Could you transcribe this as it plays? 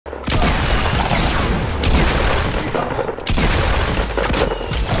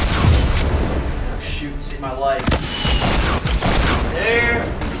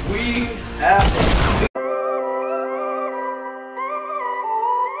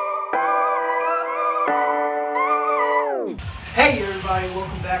Hey everybody,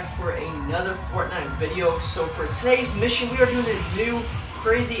 welcome back for another Fortnite video. So for today's mission, we are doing a new,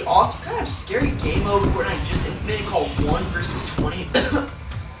 crazy, awesome, kind of scary game mode Fortnite just implemented called 1 versus 20.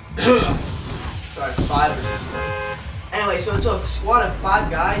 Sorry, 5 versus 20. Anyway, so it's a squad of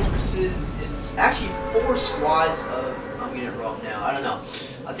 5 guys versus, it's actually 4 squads of, I'm getting it wrong now, I don't know.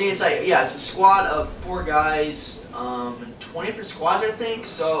 I think it's like, yeah, it's a squad of 4 guys, 20 different squads I think.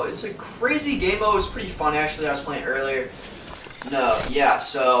 So it's a crazy game mode, it's pretty fun actually, I was playing earlier.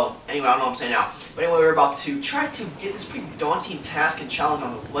 So anyway, I don't know what I'm saying now. But anyway, we're about to try to get this pretty daunting task and challenge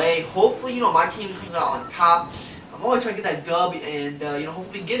on the way. Hopefully, my team comes out on top. I'm always trying to get that dub and, hopefully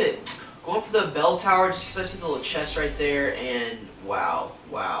we can get it. Going for the bell tower just because I see the little chest right there. And wow.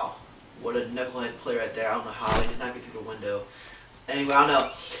 What a knucklehead play right there. I don't know how I did not get through the window. Anyway, I don't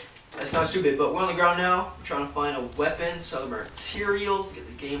know. That's not stupid, but we're on the ground now. We're trying to find a weapon, some materials to get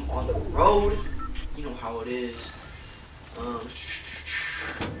the game on the road. You know how it is.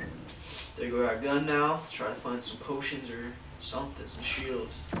 There you go, our gun now. Let's try to find some potions or something, some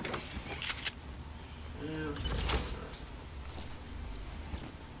shields. Yeah.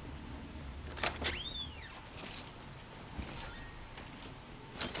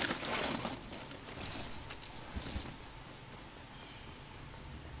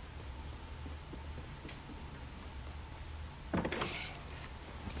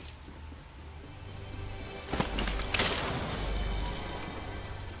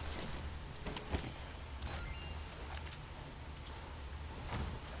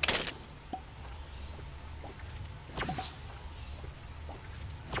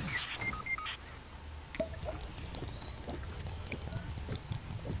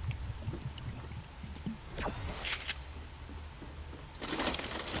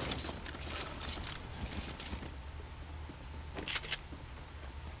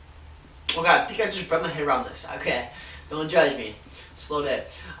 Oh god, I think I just wrapped my head around this. Okay, don't judge me. Slow down.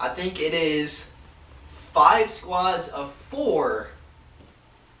 I think it is 5 squads of 4.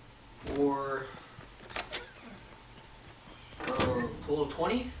 Total of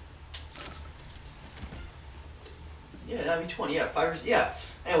 20? Yeah, that'd be 20. Yeah, 5. Yeah.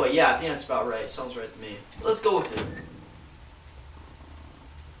 Anyway, yeah, I think that's about right. Sounds right to me. Let's go with it.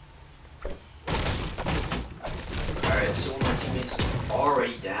 Alright, so one of my teammates is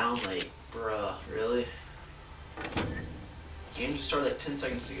already down, like, bruh, really? Game just started like 10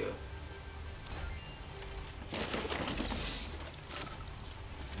 seconds ago.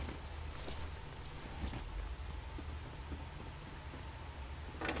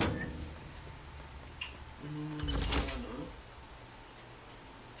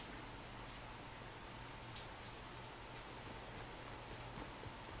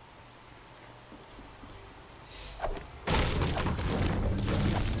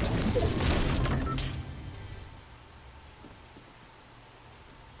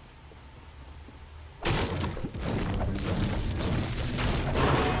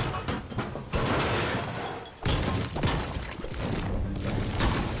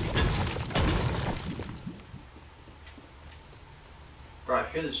 Bro, I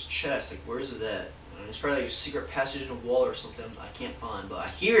hear this chest, like where is it at? It's probably like a secret passage in a wall or something I can't find, but I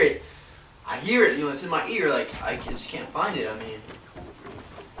hear it, it's in my ear, like I just can't find it, I mean.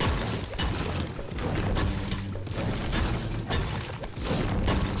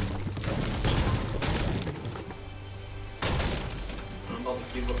 I'm about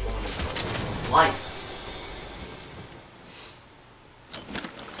to give up on life.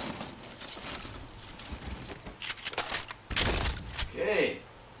 Okay.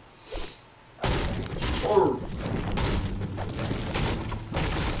 Oh.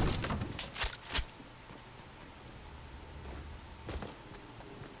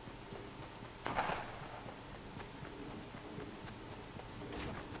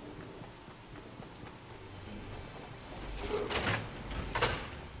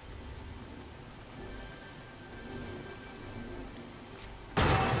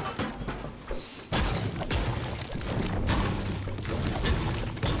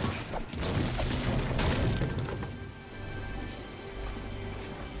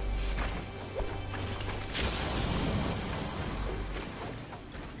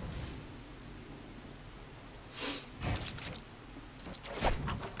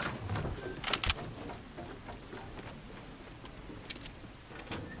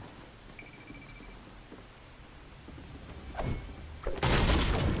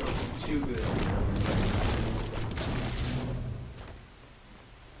 Too good.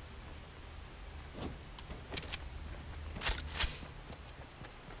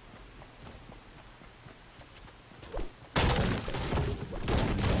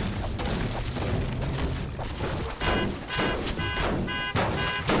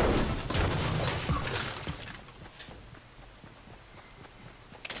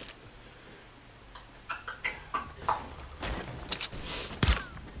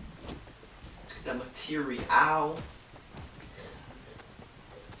 that material.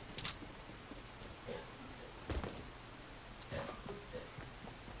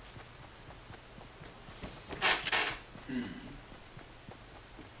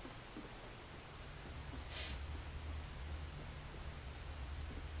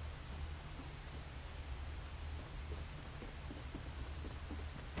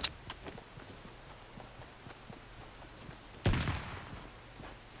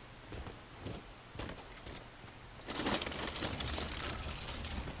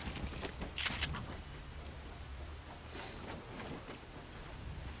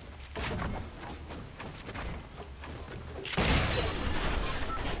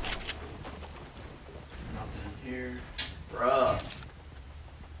 Here, bruh.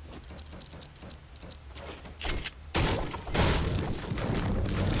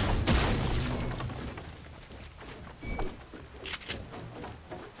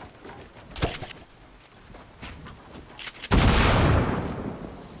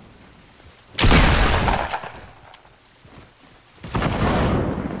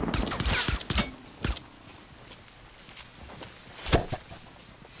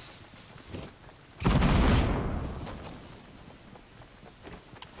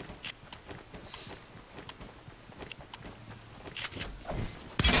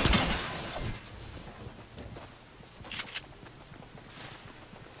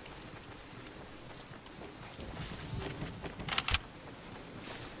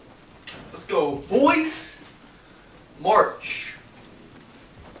 Let's go, boys! March.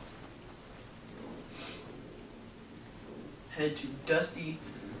 Head to Dusty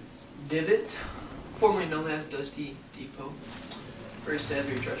Divot, formerly known as Dusty Depot. Very sad,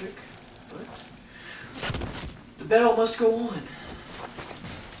 very tragic. But the battle must go on.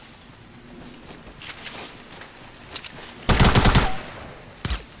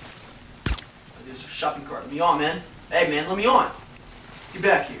 There's a shopping cart. Let me on, man. Hey, man, let me on. Get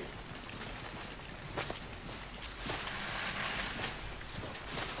back here.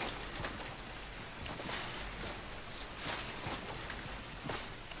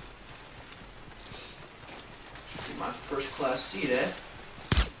 Get my first class seat, eh?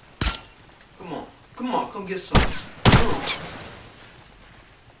 Come on. Come on, come get some. Come on.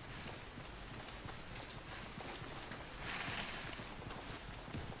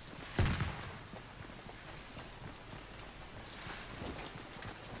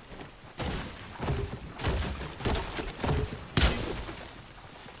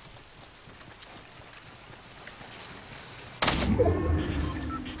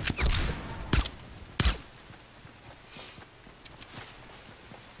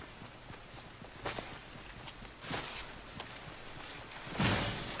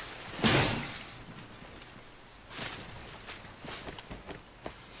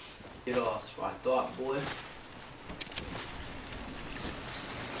 Get off, that's what I thought, boy.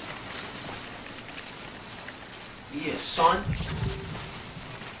 Yeah, son.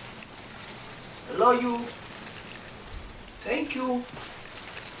 Hello, you. Thank you.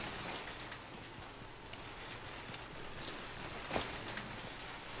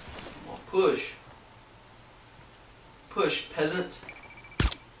 Come on, push. Push, peasant.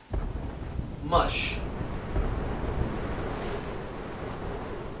 Mush.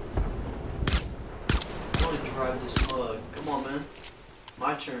 Drive this mug. Come on, man.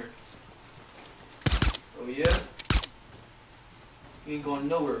 My turn. Oh, yeah? You ain't going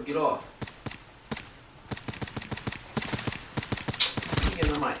nowhere. Get off. You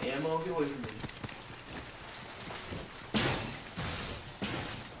getting on my ammo? Get away from me.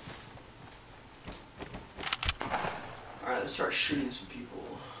 Alright, let's start shooting some people.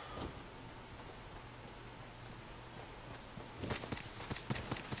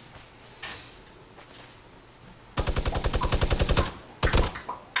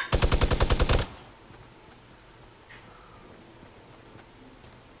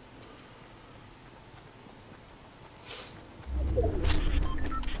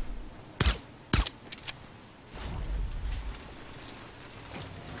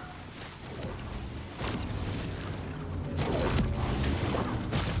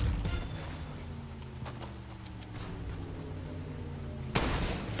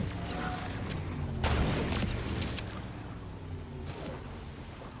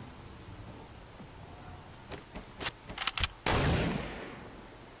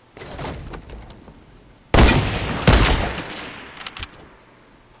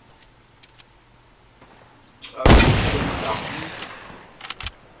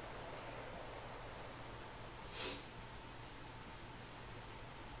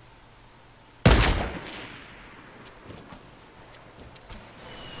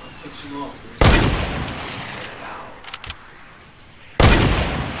 smoke.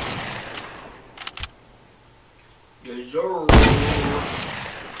 Yes, sir. Come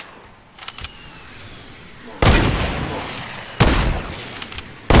on.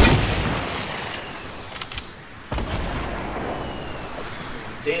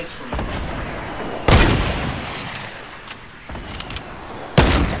 Dance for me.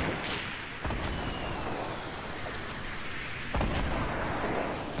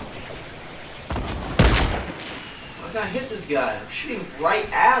 I gotta hit this guy. I'm shooting right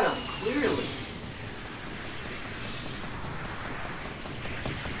at him, clearly.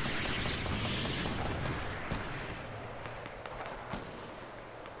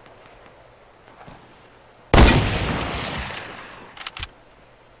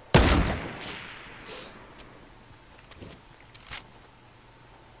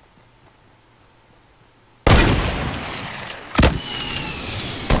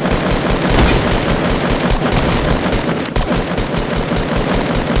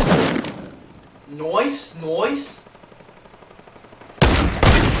 Noise.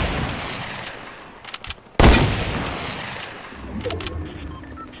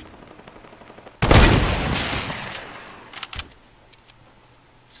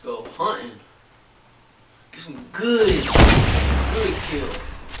 Let's go hunting. Get some good kills.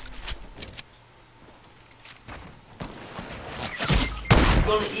 I'm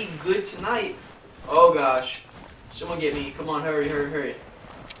gonna eat good tonight. Oh gosh. Someone get me. Come on, hurry.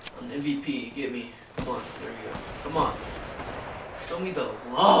 I'm the MVP. Get me. Come on. There we go. Come on. Show me the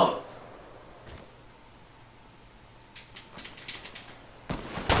love.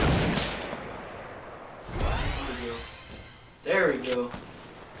 There we go.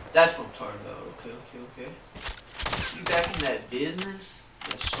 That's what I'm talking about. Okay. You back in that business?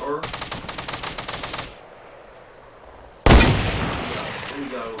 Yes, sir. What we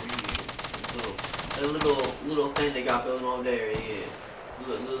got over here? Little thing they got building over there. Yeah.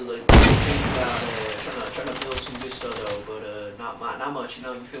 Little thing we got. Trying to build some good stuff though, but not much. You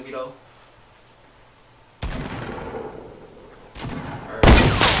know, you feel me though? Alright.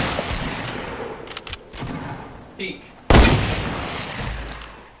 Peek.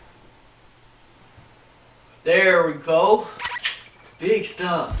 There we go. Big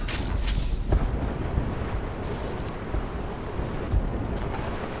stuff.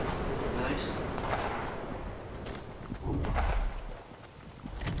 Nice.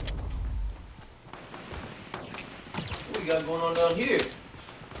 What we got going on down here?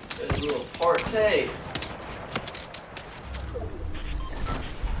 There's a little party.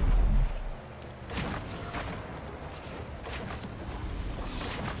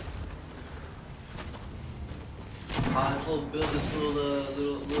 This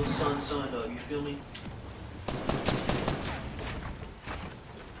little sun though, you feel me?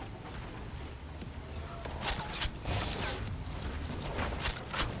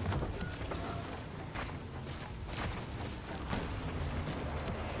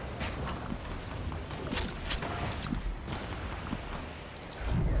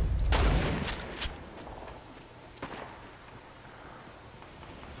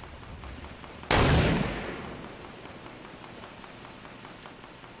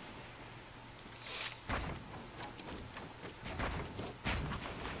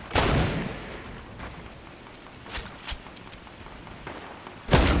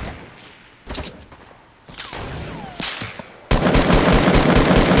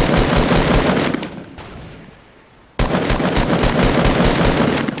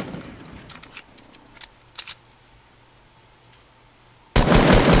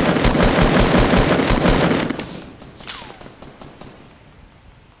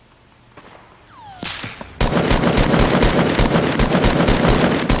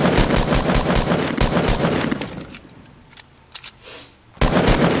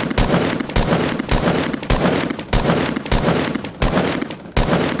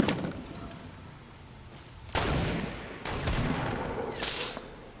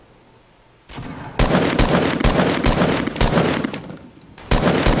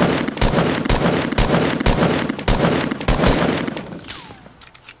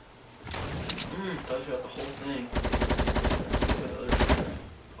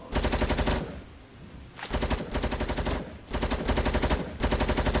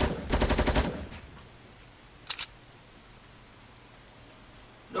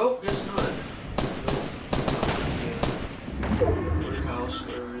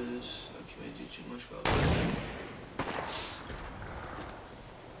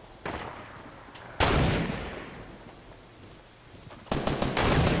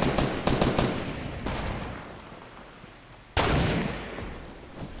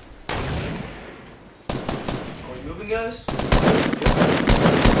 guys?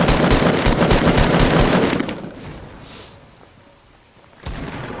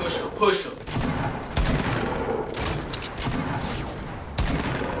 Push him, push him.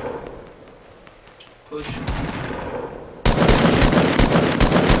 Push him.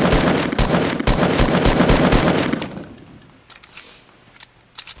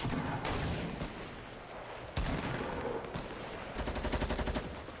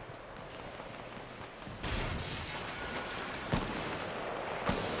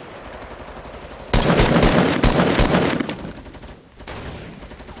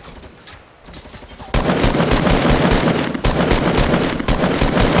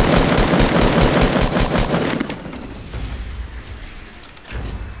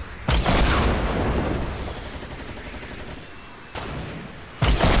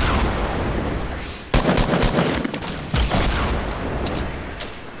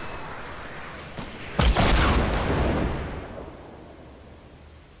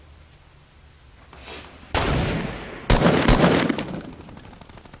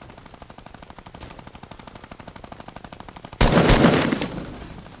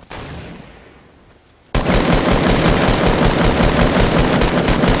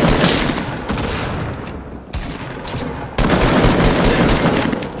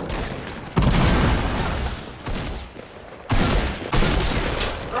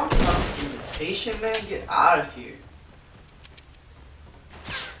 Man, get out of here.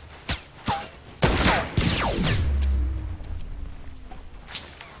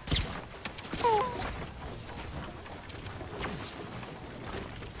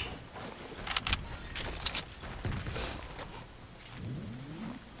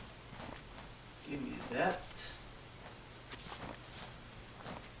 Give me that.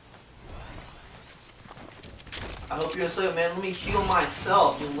 I hope you're saying, man, let me heal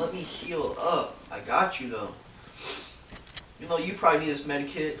myself. You let me heal up. I got you, though. You know, you probably need this med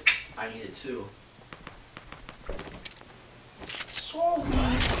kit. I need it, too. So good.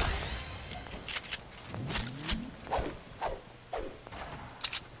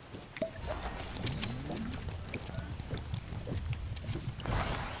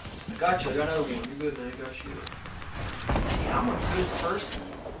 I got you. I got another one. You're good, man. I got you. See, I'm a good person.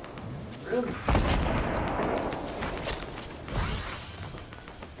 Really?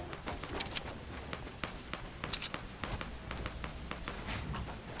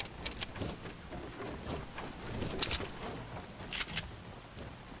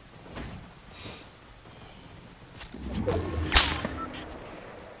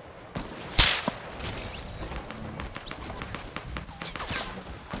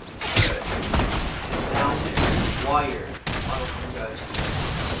 Wire. Model for you guys.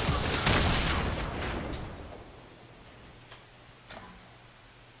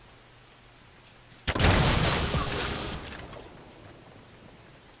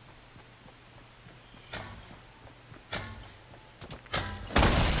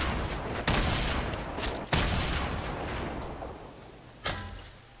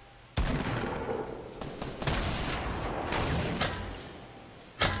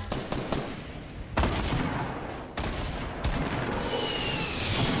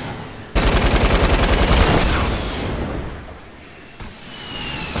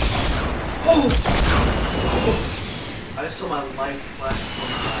 I just saw my life flash from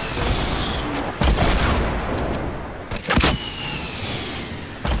my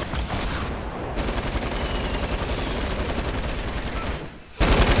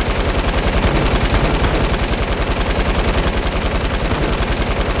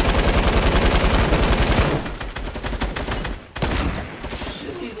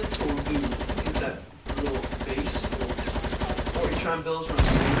silly little dude. Look at that little base. Or you try and build from the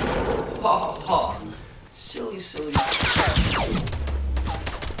same. Ha ha ha. Silly, silly.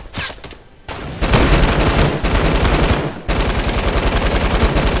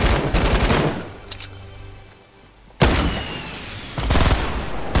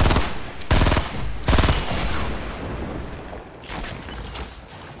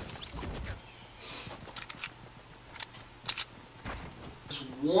 There's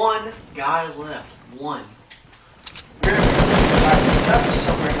one guy left. One. We got to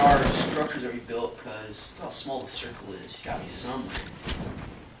somewhere in our structures that we built, because look how small the circle is. It's got to be somewhere.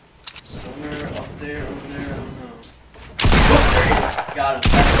 Somewhere up there, over there, I don't know. Oh, there he is. Got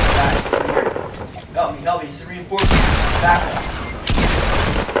him. Guys, help me, help me. It's a reinforcement. Back up.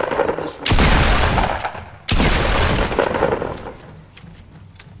 It's in this room.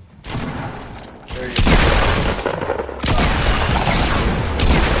 There he is.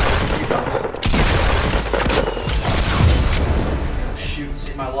 Here he comes. Shoot,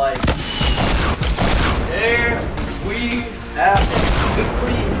 save my life. There we have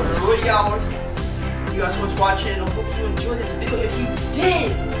victory for Royale. Thank you guys so much for watching. I hope you enjoyed this video. If you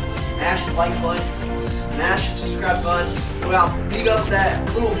did, smash the like button, smash the subscribe button, go out, beat up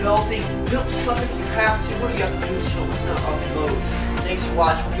that little bell thing, build stuff if you have to. What do you have to do is what's not upload. Thanks for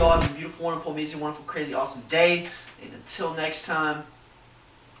watching. Hope you all have a beautiful, wonderful, amazing, wonderful, crazy, awesome day. And until next time,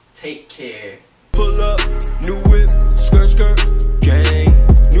 take care. Pull up, new whip, skirt, skirt, gang.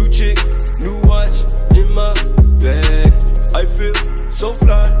 New chick, new watch in my bag. I feel so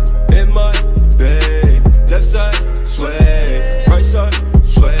fly in my bag. Left side, swag. Right side,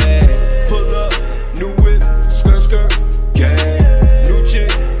 swag. Pull up, new whip, skirt, skirt, gang. New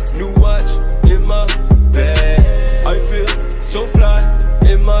chick, new watch in my bag. I feel so fly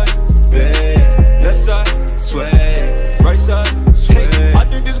in my bag. Left side, swag. Right side, swag. Hey, I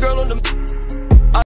think this girl on the